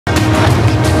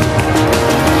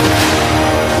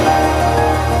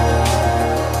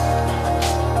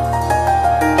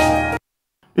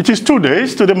It is 2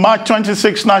 days to the March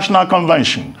 26 National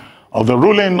Convention of the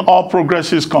ruling All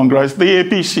Progressives Congress, the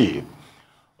APC.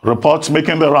 Reports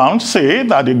making the rounds say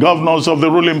that the governors of the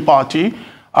ruling party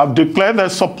have declared their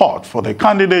support for the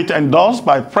candidate endorsed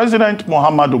by President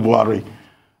Muhammadu Buhari,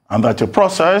 and that a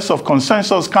process of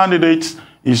consensus candidates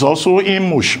is also in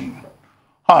motion.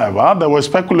 However, there were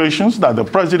speculations that the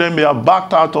president may have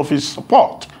backed out of his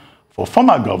support for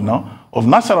former Governor of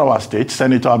Nasarawa State,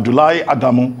 Senator Abdullahi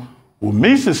Adamu, who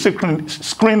missed the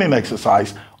screening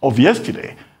exercise of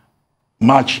yesterday,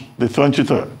 March the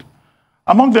 23rd.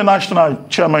 Among the national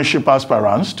chairmanship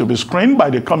aspirants to be screened by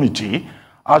the committee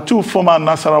are 2 former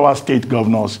Nasarawa State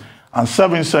governors and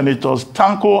 7 senators,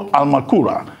 Tanko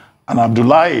Al-Makura and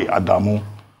Abdullahi Adamu.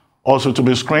 Also to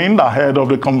be screened ahead of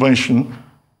the convention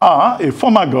are a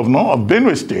former governor of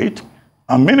Benue State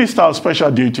and Minister of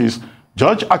Special Duties,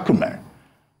 Judge Akume,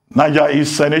 Niger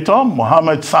East Senator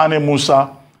Mohammed Sani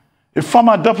Musa, a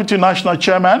former Deputy National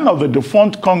Chairman of the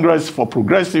defunct Congress for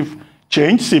Progressive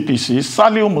Change, CPC,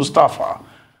 Saliu Mustapha,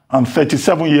 and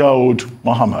 37-year-old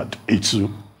Mohammed Etsu.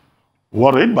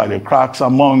 Worried by the cracks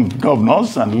among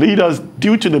governors and leaders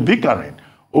due to the bickering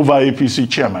over APC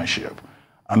chairmanship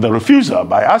and the refusal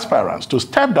by aspirants to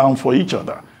step down for each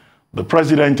other, the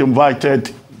president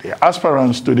invited the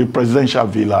aspirants to the presidential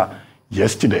villa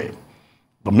yesterday.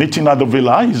 The meeting at the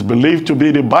villa is believed to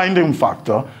be the binding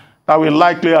factor that will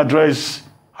likely address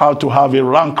how to have a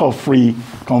rancor-free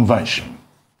convention.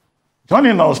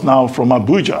 Joining us now from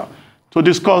Abuja to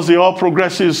discuss the All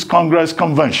Progressives Congress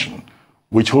Convention,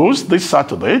 which hosts this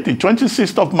Saturday, the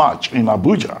 26th of March in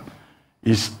Abuja,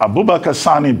 is Abubakar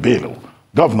Sani Bello,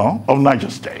 Governor of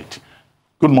Niger State.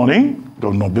 Good morning,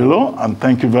 Governor Bello, and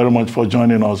thank you very much for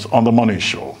joining us on the morning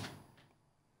show.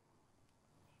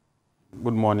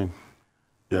 Good morning.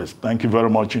 Yes, thank you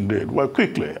very much indeed. Well,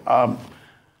 quickly,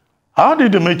 how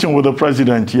did the meeting with the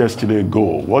president yesterday go?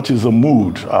 What is the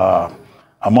mood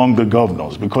among the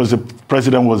governors? Because the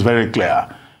president was very clear.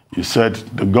 He said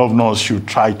the governors should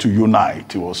try to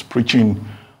unite. He was preaching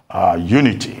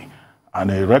unity,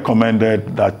 and he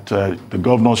recommended that the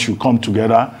governors should come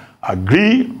together,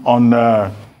 agree on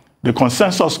the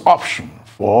consensus option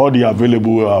for all the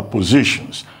available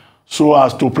positions, so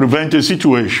as to prevent a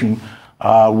situation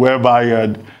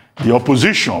whereby the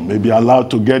opposition may be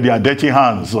allowed to get their dirty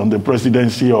hands on the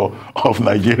presidency of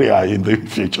Nigeria in the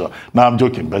future. Now, I'm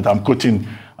joking, but I'm quoting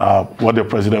what the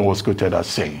president was quoted as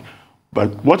saying. But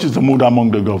what is the mood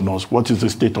among the governors? What is the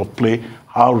state of play?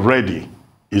 How ready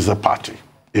is the party,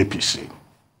 APC?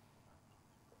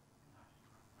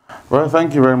 Well,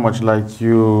 thank you very much. Like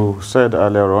you said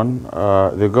earlier on,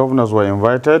 the governors were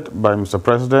invited by Mr.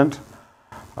 President,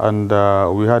 and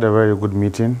we had a very good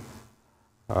meeting.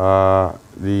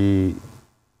 The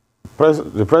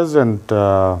president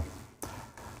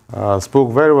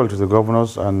spoke very well to the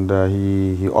governors, and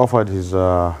he offered his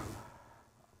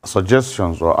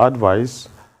suggestions or advice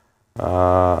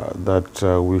that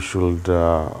we should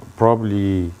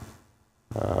probably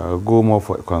go more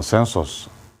for a consensus,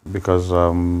 because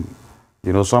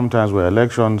you know, sometimes with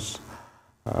elections,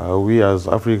 we as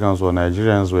Africans or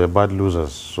Nigerians were bad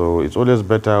losers. So it's always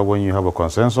better when you have a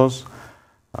consensus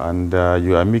and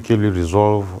you amicably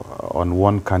resolve on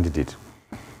one candidate.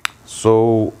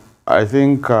 So I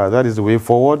think that is the way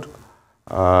forward.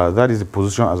 That is the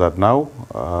position as at now.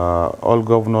 All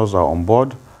governors are on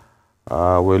board.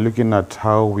 We're looking at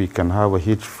how we can have a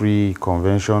hitch-free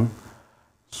convention.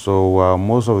 So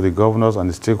most of the governors and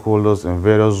the stakeholders in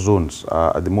various zones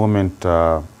are at the moment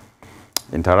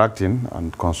interacting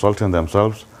and consulting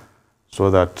themselves so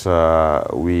that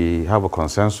we have a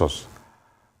consensus.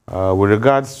 With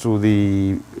regards to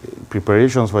the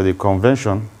preparations for the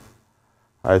convention,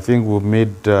 I think we've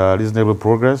made reasonable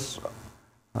progress.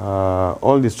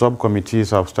 All the subcommittees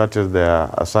have started their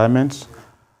assignments.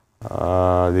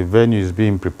 The venue is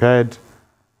being prepared.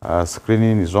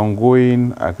 Screening is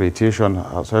ongoing. Accreditation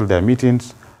has held their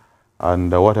meetings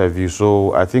and what have you.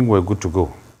 So I think we're good to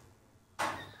go.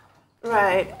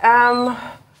 Right.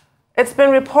 It's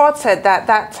been reported that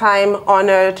that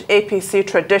time-honored APC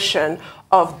tradition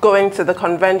of going to the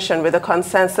convention with a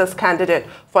consensus candidate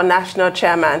for national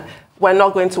chairman, we're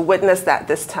not going to witness that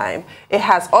this time. It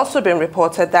has also been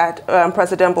reported that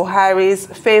President Buhari's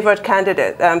favored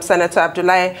candidate, Senator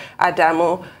Abdullahi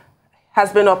Adamu,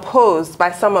 has been opposed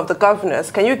by some of the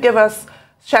governors. Can you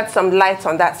shed some light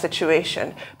on that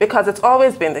situation? Because it's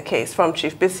always been the case from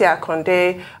Chief Bisi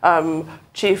Akonde,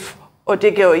 Chief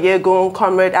Odige Oyegun,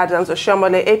 Comrade Adams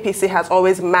Oshomole, APC has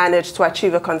always managed to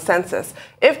achieve a consensus.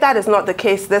 If that is not the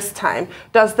case this time,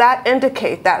 does that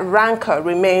indicate that rancor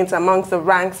remains amongst the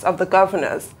ranks of the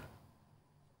governors?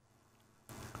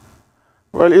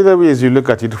 Well, either way as you look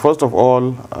at it, first of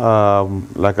all,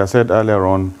 like I said earlier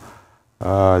on,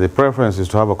 the preference is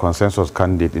to have a consensus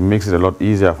candidate. It makes it a lot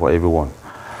easier for everyone.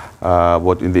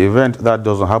 But in the event that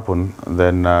doesn't happen,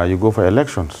 then you go for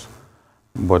elections.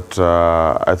 But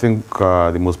I think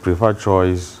the most preferred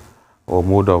choice or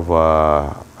mode of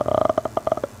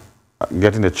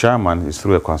getting the chairman is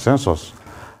through a consensus.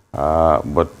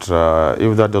 But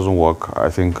if that doesn't work, I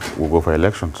think we'll go for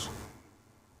elections.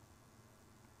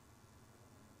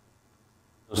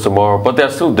 Tomorrow, but there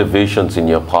are still divisions in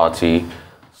your party.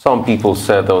 Some people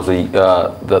said there was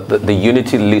the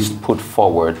unity list put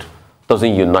forward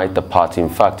doesn't unite the party. In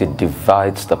fact, it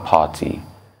divides the party.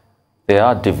 There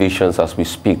are divisions as we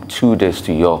speak, 2 days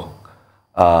to your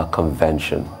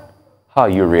convention. How are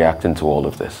you reacting to all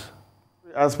of this?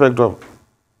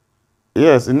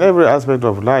 Yes, in every aspect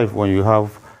of life, when you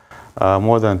have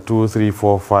more than 2, 3,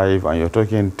 4, 5, and you're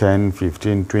talking 10,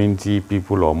 15, 20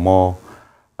 people or more,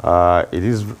 it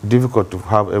is difficult to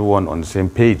have everyone on the same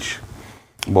page.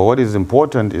 But what is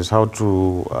important is how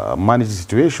to manage the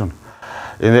situation.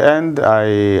 In the end,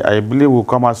 I believe we'll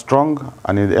come out strong,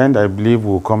 and in the end, I believe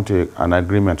we'll come to an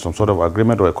agreement, some sort of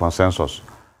agreement or a consensus.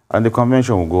 And the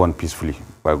convention will go on peacefully,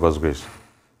 by God's grace.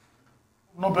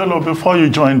 No, Bello, before you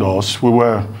joined us, we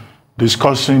were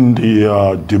discussing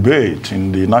the debate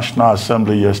in the National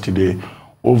Assembly yesterday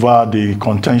over the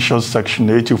contentious Section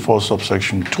 84,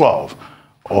 subsection 12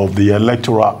 of the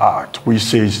Electoral Act, which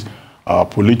says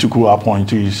political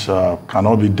appointees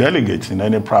cannot be delegates in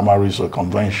any primaries or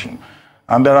convention.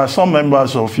 And there are some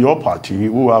members of your party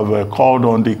who have called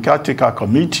on the caretaker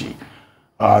committee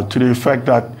to the effect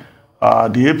that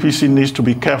the APC needs to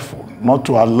be careful not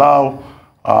to allow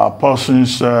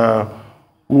persons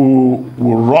who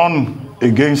will run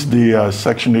against the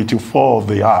Section 84 of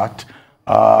the Act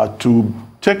to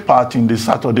take part in the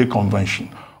Saturday convention.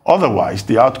 Otherwise,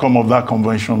 the outcome of that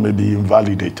convention may be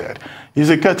invalidated. Is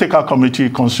the caretaker committee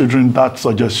considering that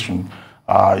suggestion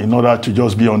in order to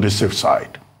just be on the safe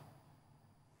side?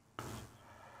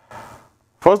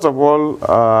 First of all,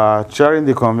 chairing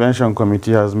the convention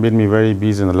committee has made me very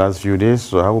busy in the last few days,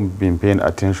 so I haven't been paying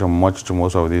attention much to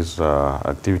most of these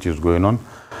activities going on.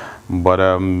 But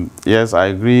yes, I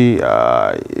agree,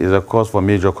 it's a cause for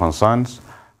major concerns.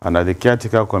 And at the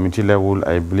caretaker committee level,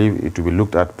 I believe it will be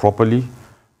looked at properly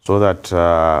so that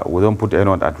we don't put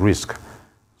anyone at risk.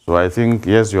 So I think,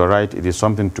 yes, you're right, it is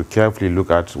something to carefully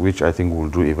look at, which I think we'll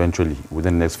do eventually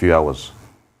within the next few hours.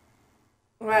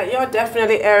 Right, you're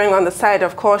definitely erring on the side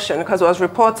of caution, because it was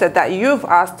reported that you've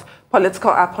asked political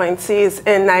appointees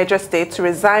in Niger State to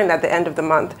resign at the end of the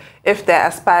month if they're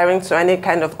aspiring to any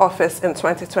kind of office in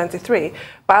 2023.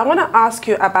 But I want to ask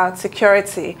you about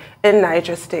security in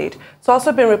Niger State. It's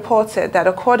also been reported that,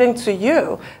 according to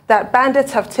you, that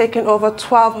bandits have taken over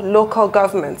 12 local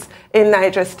governments in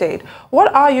Niger State.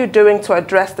 What are you doing to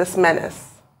address this menace?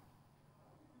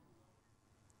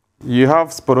 You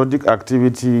have sporadic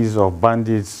activities of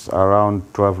bandits around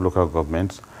 12 local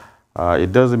governments.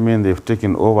 It doesn't mean they've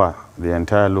taken over the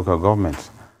entire local government.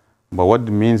 But what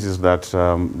it means is that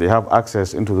they have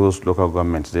access into those local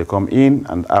governments. They come in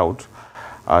and out.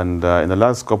 And in the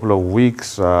last couple of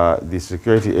weeks, the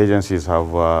security agencies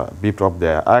have beefed up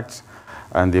their acts,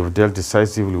 and they've dealt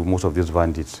decisively with most of these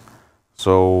bandits.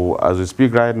 So as we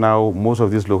speak right now, most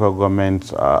of these local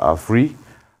governments are free.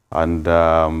 And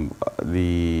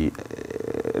the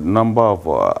number of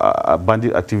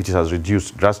bandit activities has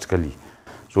reduced drastically.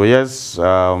 So yes,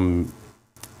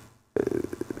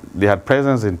 they had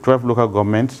presence in 12 local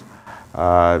governments.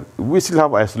 We still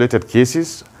have isolated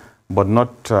cases, but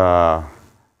not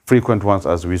frequent ones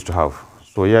as we used to have.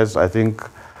 So yes, I think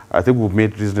we've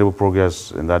made reasonable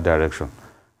progress in that direction.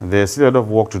 There's still a lot of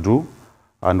work to do,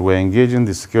 and we're engaging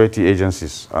the security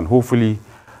agencies, and hopefully,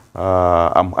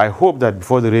 I hope that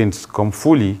before the rains come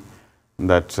fully,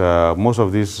 that most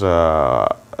of these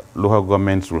local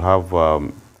governments will have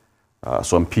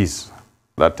some peace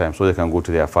that time so they can go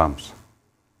to their farms.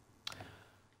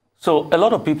 So a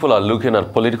lot of people are looking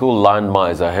at political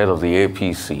landmines ahead of the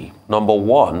APC. Number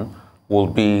one will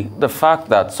be the fact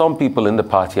that some people in the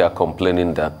party are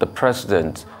complaining that the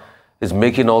president is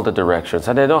making all the directions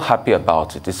and they're not happy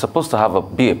about it. It's supposed to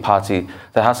be a party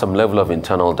that has some level of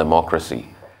internal democracy.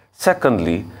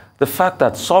 Secondly, the fact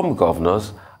that some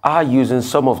governors are using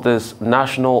some of these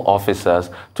national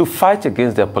officers to fight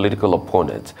against their political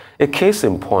opponents. A case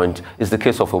in point is the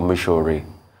case of Omishore.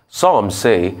 Some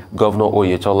say Governor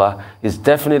Oyetola is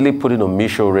definitely putting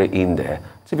Omishore in there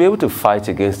to be able to fight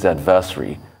against the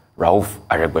adversary, Rauf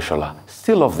Aregbesola,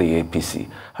 still of the APC.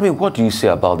 I mean, what do you say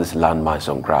about these landmines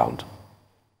on ground?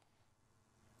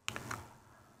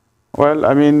 Well,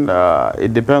 I mean,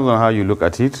 it depends on how you look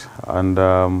at it, and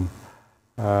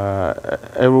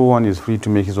everyone is free to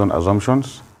make his own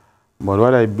assumptions. But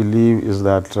what I believe is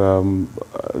that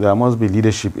there must be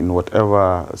leadership in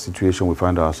whatever situation we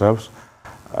find ourselves.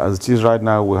 As it is right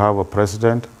now, we have a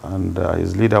president and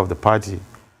he's leader of the party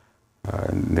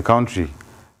in the country.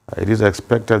 It is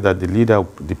expected that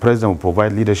the president will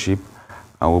provide leadership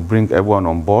and will bring everyone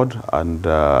on board and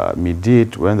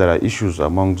mediate when there are issues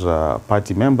amongst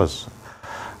party members.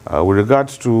 With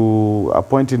regards to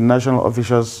appointing national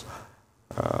officials,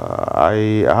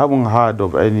 I haven't heard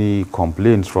of any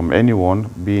complaints from anyone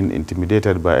being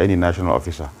intimidated by any national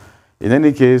officer. In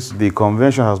any case, the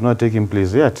convention has not taken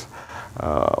place yet.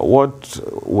 What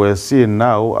we're seeing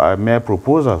now are mere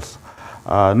proposals.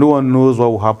 No one knows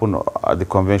what will happen at the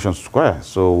convention square.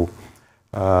 So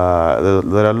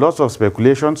there are lots of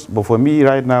speculations, but for me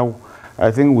right now,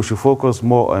 I think we should focus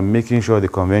more on making sure the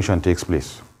convention takes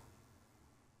place.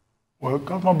 Well,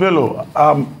 Governor Bello,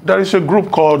 there is a group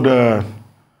called,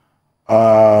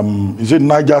 is it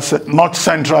Niger North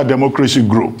Central Democracy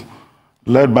Group,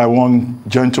 led by one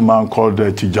gentleman called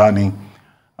Tijani.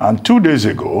 And 2 days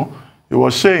ago, he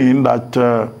was saying that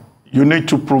you need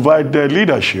to provide the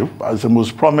leadership as the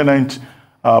most prominent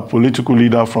political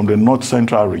leader from the North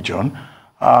Central region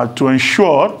to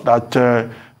ensure that the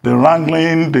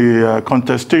wrangling, the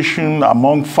contestation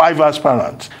among 5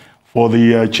 aspirants for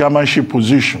the chairmanship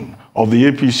position of the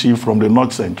APC from the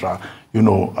North Central, you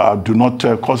know, do not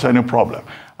cause any problem.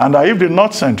 And if the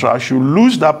North Central should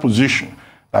lose that position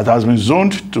that has been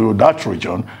zoned to that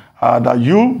region, that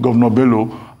you, Governor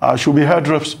Bello, should be held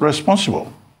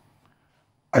responsible.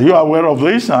 Are you aware of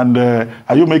this, and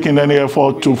are you making any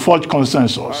effort to forge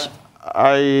consensus?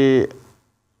 I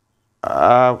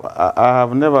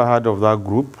have never heard of that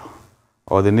group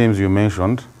or the names you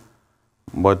mentioned,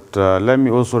 but let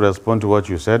me also respond to what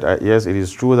you said. Yes, it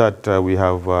is true that we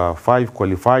have 5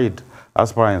 qualified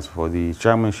aspirants for the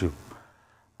chairmanship,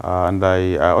 and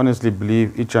I honestly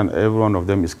believe each and every one of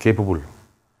them is capable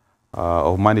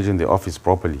of managing the office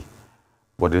properly.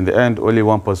 But in the end, only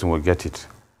one person will get it.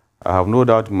 I have no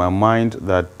doubt in my mind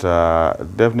that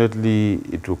definitely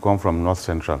it will come from North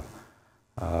Central.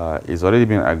 It's already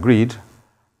been agreed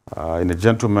in a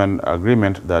gentleman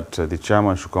agreement that the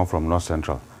chairman should come from North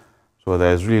Central. So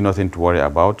there is really nothing to worry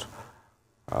about.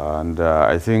 And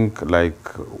I think, like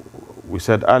we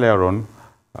said earlier on,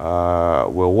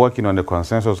 we're working on the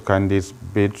consensus candidates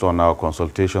based on our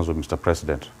consultations with Mr.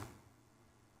 President.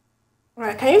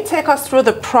 Right. Can you take us through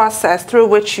the process through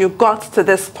which you got to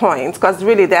this point? Because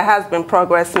really there has been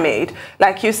progress made.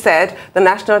 Like you said, the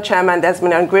national chairman, there's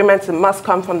been an agreement it must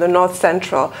come from the North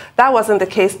Central. That wasn't the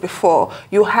case before.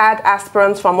 You had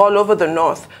aspirants from all over the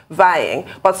North vying,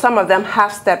 but some of them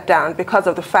have stepped down because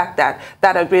of the fact that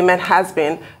that agreement has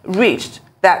been reached,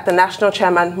 that the national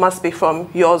chairman must be from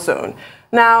your zone.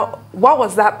 Now, what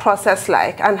was that process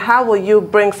like, and how will you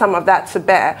bring some of that to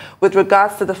bear with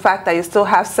regards to the fact that you still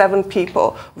have 7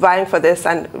 people vying for this,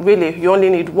 and really you only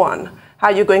need 1? How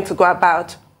are you going to go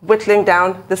about whittling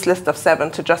down this list of 7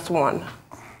 to just 1?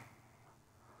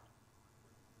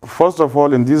 First of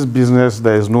all, in this business,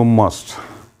 there is no must.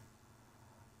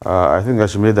 I think I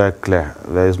should make that clear.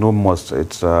 There is no must.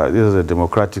 This is a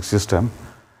democratic system.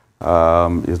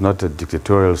 It's not a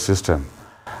dictatorial system.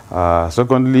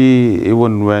 Secondly,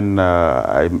 even when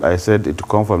I said it to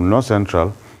come from North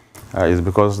Central, is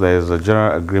because there is a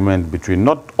general agreement between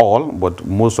not all, but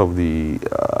most of the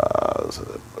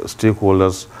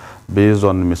stakeholders based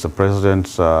on Mr.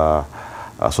 President's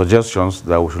suggestions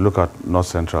that we should look at North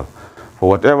Central. For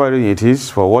whatever it is,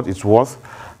 for what it's worth,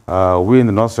 we in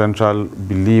the North Central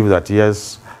believe that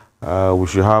yes, we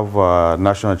should have a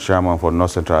national chairman for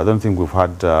North Central. I don't think we've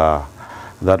had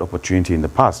that opportunity in the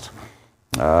past.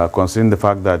 Considering the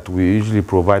fact that we usually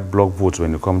provide block votes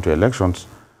when it comes to elections.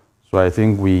 So I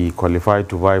think we qualify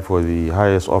to vie for the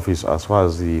highest office as far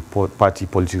as the party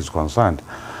politics is concerned.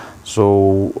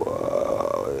 So,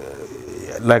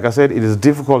 like I said, it is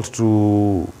difficult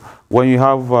to, when you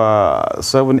have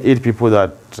 7, 8 people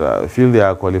that feel they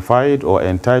are qualified or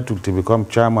entitled to become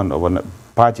chairman of a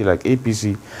party like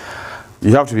APC,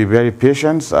 you have to be very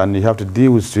patient and you have to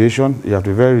deal with the situation. You have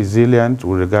to be very resilient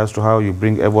with regards to how you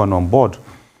bring everyone on board.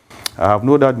 I have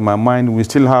no doubt in my mind we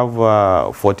still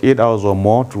have 48 hours or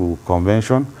more to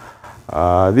convention.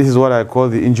 This is what I call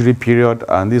the injury period,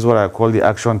 and this is what I call the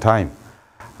action time.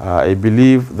 I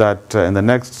believe that in the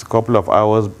next couple of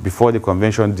hours before the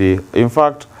convention day, in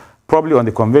fact, probably on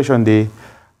the convention day,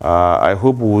 I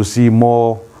hope we will see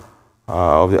more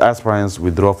of the aspirants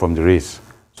withdraw from the race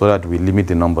so that we limit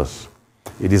the numbers.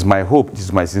 it is my hope, it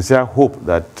is my sincere hope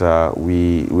that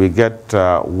we get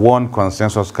one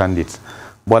consensus candidate.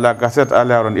 But like I said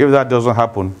earlier on, if that doesn't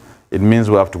happen, it means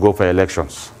we have to go for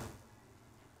elections.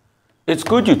 It's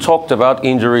good you talked about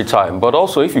injury time, but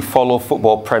also if you follow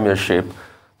football premiership,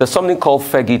 there's something called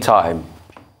Fergie time.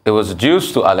 It was due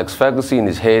to Alex Ferguson in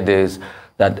his heydays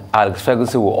that Alex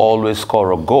Ferguson will always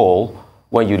score a goal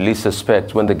when you least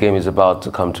suspect, when the game is about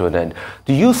to come to an end.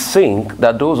 Do you think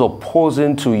that those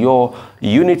opposing to your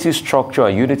unity structure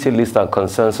and unity list and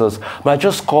consensus might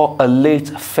just score a late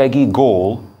Fergie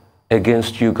goal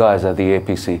against you guys at the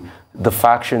APC? The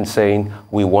faction saying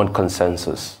we want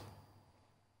consensus.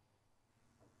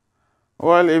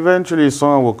 Well, eventually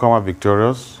someone will come out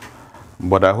victorious,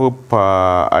 but I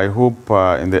hope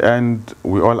in the end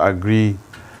we all agree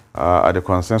at the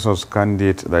consensus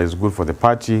candidate that is good for the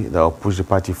party, that will push the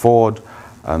party forward,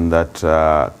 and that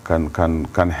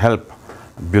can help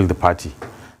build the party.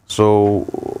 So,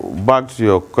 back to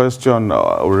your question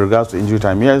with regards to injury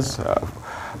time, yes,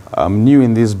 I'm new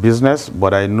in this business,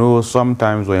 but I know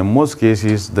sometimes, or in most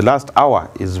cases, the last hour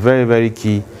is very, very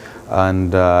key,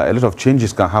 and a lot of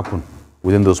changes can happen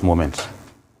within those moments.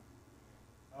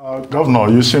 Governor,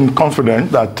 you seem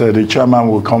confident that the chairman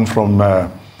will come from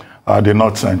the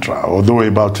North Central, although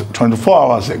about 24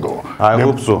 hours ago, I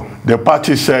hope so. The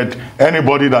party said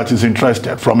anybody that is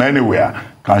interested from anywhere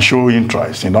can show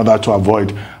interest in order to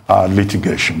avoid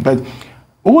litigation. But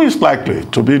who is likely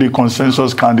to be the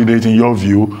consensus candidate in your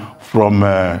view from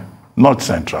North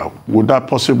Central? Would that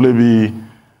possibly be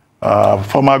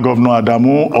former Governor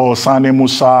Adamu or Sani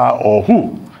Musa or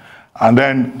who? And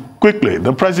then quickly,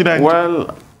 the president.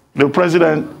 Well, the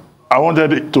president. I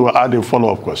wanted to add a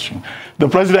follow-up question. The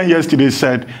president yesterday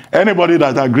said anybody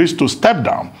that agrees to step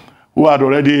down, who had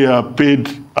already paid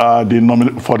for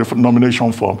the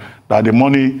nomination form, that the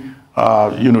money,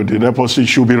 the deposit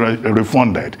should be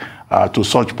refunded to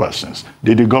such persons.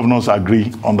 Did the governors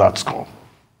agree on that score?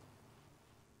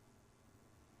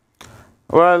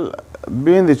 Well,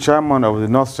 being the chairman of the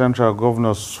North Central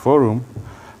Governors Forum,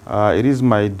 it is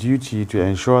my duty to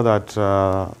ensure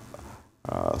that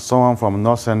someone from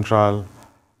North Central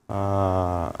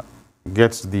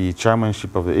gets the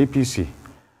chairmanship of the APC.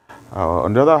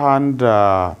 On the other hand,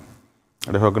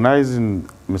 recognizing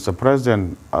Mr.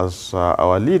 President as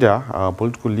our leader, our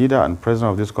political leader and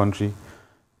president of this country,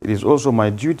 it is also my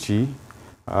duty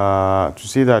to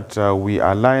see that we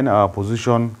align our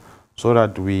position so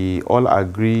that we all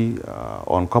agree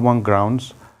on common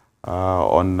grounds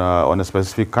on a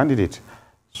specific candidate.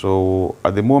 So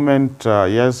at the moment,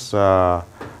 yes,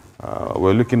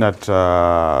 we're looking at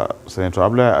Senator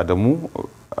Abdullahi Adamu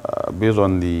based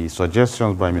on the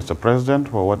suggestions by Mr. President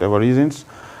for whatever reasons.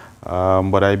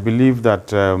 But I believe that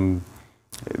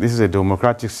this is a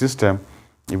democratic system.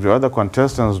 If the other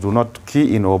contestants do not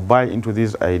key in or buy into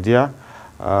this idea,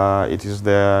 it is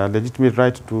their legitimate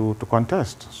right to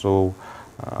contest. So,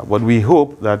 but we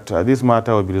hope that this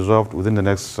matter will be resolved within the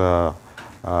next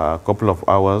couple of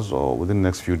hours or within the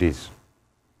next few days.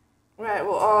 Right,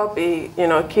 we'll all be,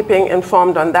 keeping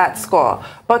informed on that score.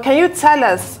 But can you tell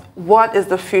us what is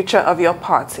the future of your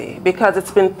party? Because it's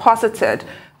been posited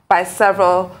by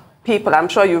several people, I'm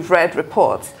sure you've read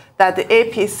reports, that the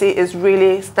APC is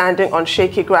really standing on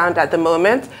shaky ground at the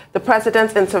moment. The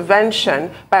president's intervention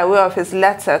by way of his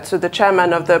letter to the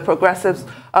chairman of the Progressive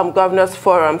Governors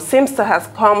Forum seems to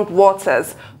have calmed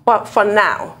waters. But for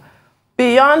now,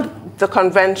 beyond the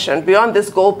convention, beyond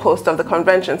this goalpost of the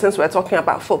convention, since we're talking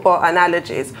about football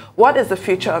analogies, what is the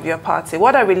future of your party?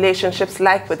 What are relationships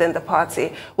like within the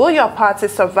party? Will your party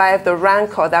survive the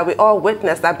rancor that we all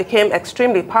witnessed that became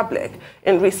extremely public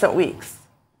in recent weeks?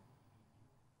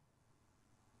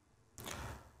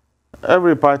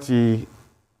 Every party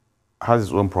has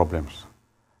its own problems.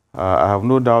 I have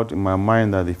no doubt in my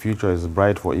mind that the future is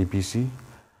bright for APC.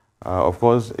 Of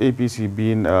course, APC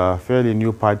being a fairly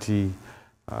new party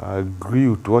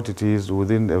grew to what it is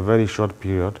within a very short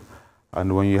period.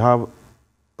 And when you have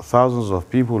thousands of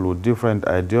people with different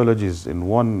ideologies in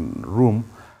one room,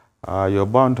 you're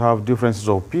bound to have differences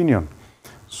of opinion.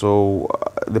 So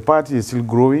the party is still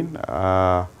growing.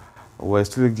 We're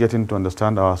still getting to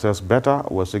understand ourselves better.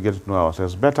 We're still getting to know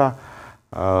ourselves better.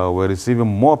 We're receiving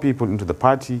more people into the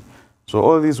party. So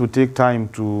all this will take time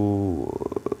to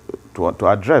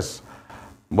address.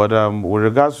 But with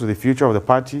regards to the future of the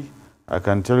party, I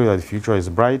can tell you that the future is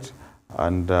bright,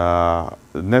 and the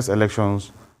next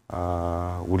elections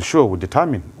will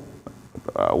determine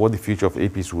what the future of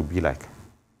APC will be like.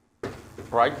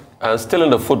 Right. And still in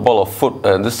the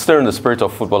still in the spirit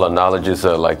of football analogies,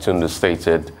 like Tunde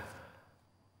stated,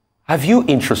 have you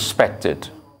introspected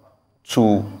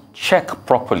to check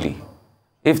properly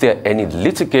if there are any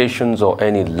litigations or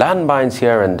any landmines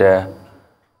here and there,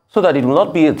 so that it will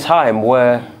not be a time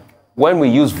where, when we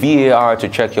use VAR to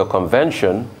check your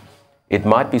convention, it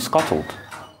might be scuttled.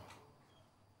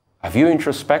 Have you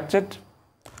introspected?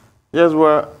 Yes,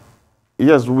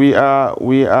 we are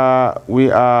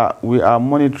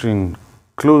monitoring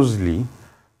closely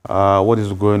what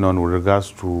is going on with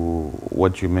regards to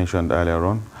what you mentioned earlier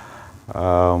on.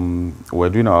 We're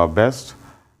doing our best.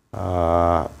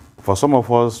 For some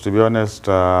of us, to be honest,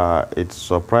 it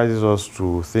surprises us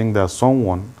to think that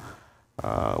someone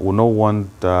will not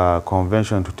want the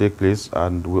convention to take place,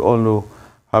 and we all know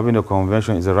having a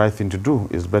convention is the right thing to do.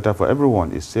 It's better for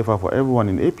everyone. It's safer for everyone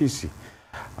in APC.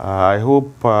 I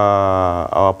hope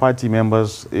our party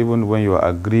members, even when you are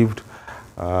aggrieved,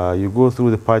 you go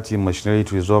through the party machinery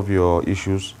to resolve your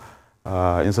issues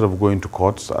instead of going to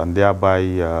courts and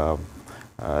thereby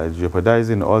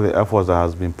jeopardizing all the efforts that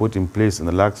has been put in place in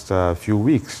the last few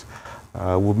weeks.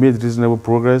 We've made reasonable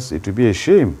progress. It would be a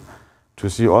shame to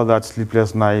see all that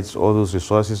sleepless nights, all those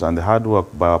resources and the hard work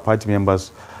by our party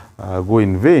members go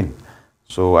in vain.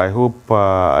 So I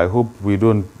hope we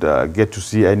don't get to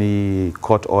see any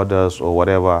court orders or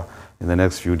whatever in the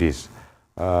next few days.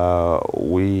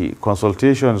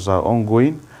 Consultations are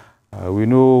ongoing. We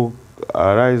know,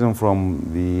 arising from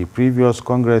the previous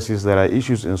congresses, there are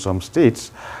issues in some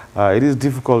states. It is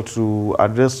difficult to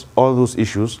address all those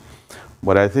issues,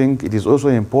 but I think it is also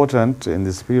important in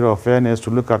the spirit of fairness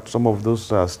to look at some of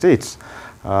those states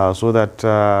so that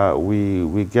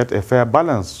we get a fair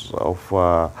balance of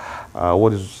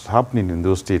what is happening in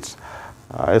those states,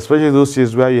 especially those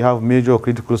states where you have major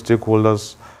critical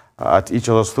stakeholders at each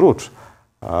other's throat.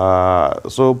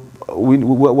 So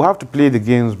we have to play the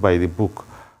games by the book.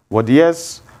 But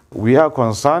yes, we are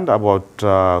concerned about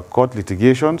court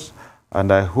litigations,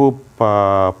 and I hope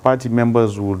party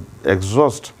members would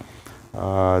exhaust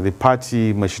the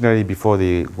party machinery before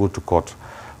they go to court.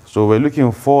 So we're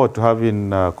looking forward to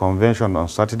having a convention on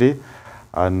Saturday,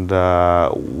 and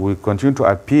we continue to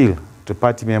appeal to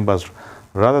party members,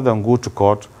 rather than go to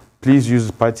court, please use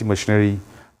the party machinery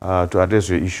to address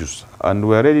your issues. And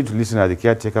we're ready to listen at the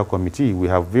caretaker committee. We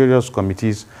have various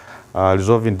committees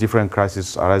resolving different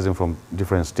crises arising from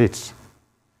different states.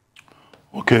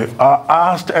 Okay,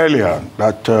 I asked earlier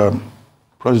that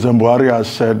President Buhari has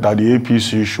said that the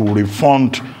APC should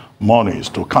refund monies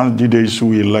to candidates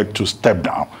who elect to step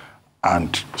down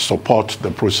and support the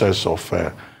process of,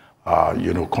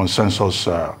 consensus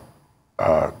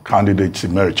candidates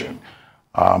emerging.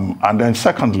 And then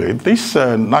secondly, this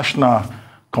national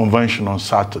convention on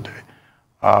Saturday,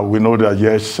 we know that,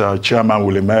 yes, chairman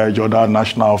will emerge, other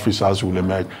national officers will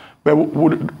emerge. But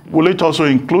will it also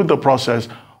include the process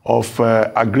of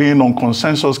agreeing on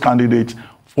consensus candidates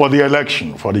for the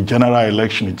election, for the general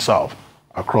election itself,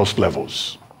 across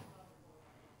levels?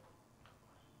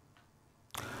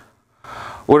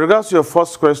 With regards to your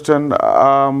first question,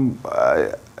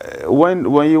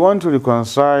 when you want to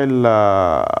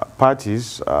reconcile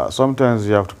parties, sometimes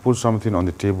you have to put something on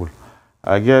the table.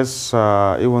 I guess,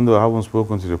 even though I haven't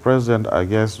spoken to the president, I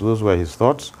guess those were his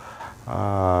thoughts.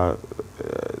 For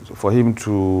him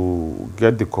to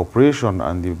get the cooperation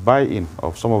and the buy-in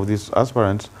of some of these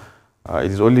aspirants,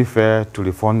 it is only fair to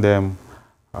refund them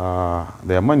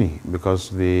their money, because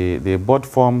they bought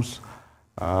forms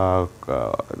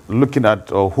looking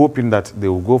at or hoping that they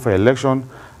will go for election,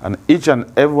 and each and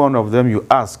every one of them you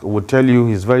ask will tell you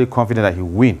he's very confident that he will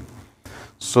win.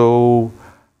 So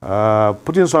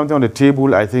putting something on the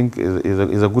table, I think,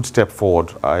 is a good step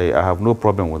forward. I have no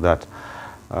problem with that.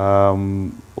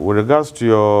 With regards to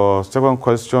your second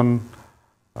question,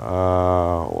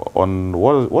 on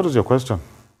what is your question?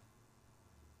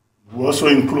 We also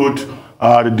include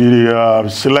the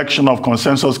selection of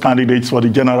consensus candidates for the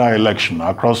general election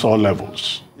across all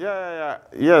levels.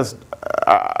 Yes.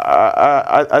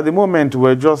 At the moment,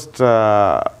 we're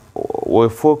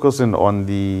focusing on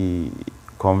the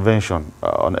convention,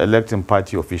 on electing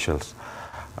party officials.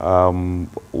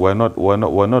 We're not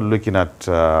looking at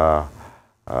the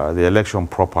election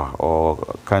proper or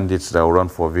candidates that will run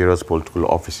for various political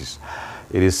offices.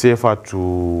 It is safer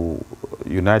to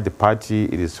unite the party.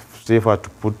 It is safer to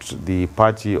put the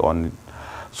party on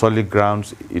solid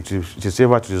grounds. It is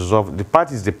safer to resolve. The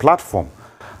party is the platform.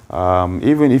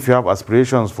 Even if you have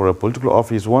aspirations for a political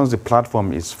office, once the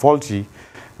platform is faulty,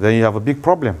 then you have a big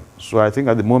problem. So I think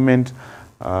at the moment,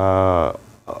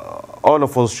 all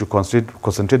of us should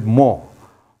concentrate more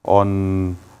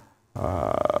on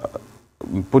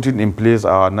putting in place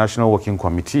our national working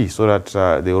committee so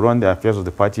that they will run the affairs of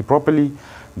the party properly.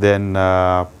 Then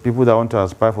people that want to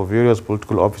aspire for various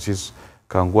political offices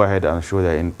can go ahead and show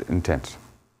their intent.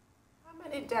 How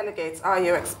many delegates are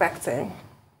you expecting?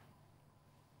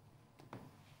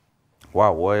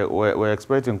 Wow, we're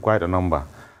expecting quite a number,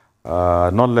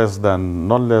 not less than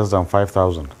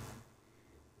 5,000.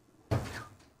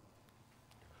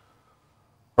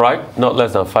 Right, not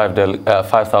less than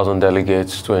 5,000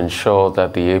 delegates to ensure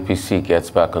that the APC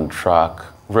gets back on track.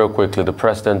 Real quickly, the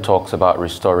president talks about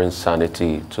restoring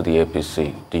sanity to the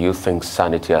APC. Do you think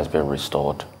sanity has been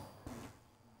restored?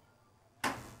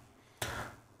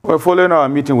 Well, following our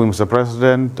meeting with Mr.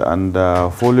 President and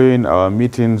following our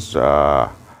meetings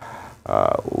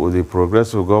with the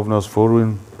Progressive Governors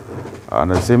Forum,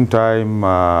 and at the same time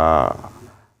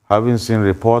having seen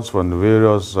reports from the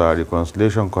various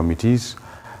reconciliation committees,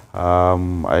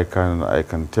 I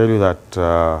can tell you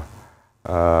that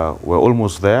we're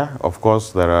almost there. Of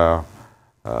course, there are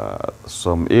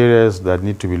some areas that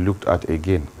need to be looked at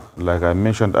again. Like I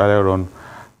mentioned earlier on,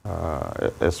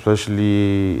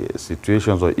 especially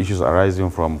situations or issues arising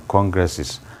from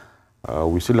congresses.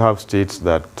 We still have states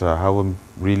that haven't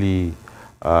really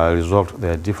resolved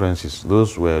their differences.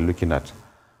 Those we're looking at.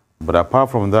 But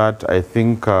apart from that, I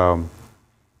think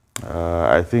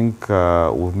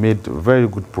we've made very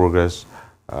good progress,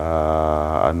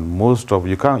 and most of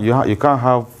you can't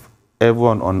have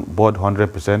everyone on board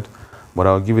 100%, but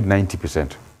I'll give it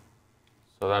 90%.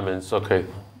 So that means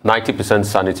 90%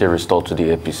 sanity restored to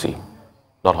the APC,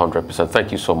 not 100%.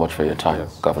 Thank you so much for your time,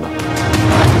 yes. Governor.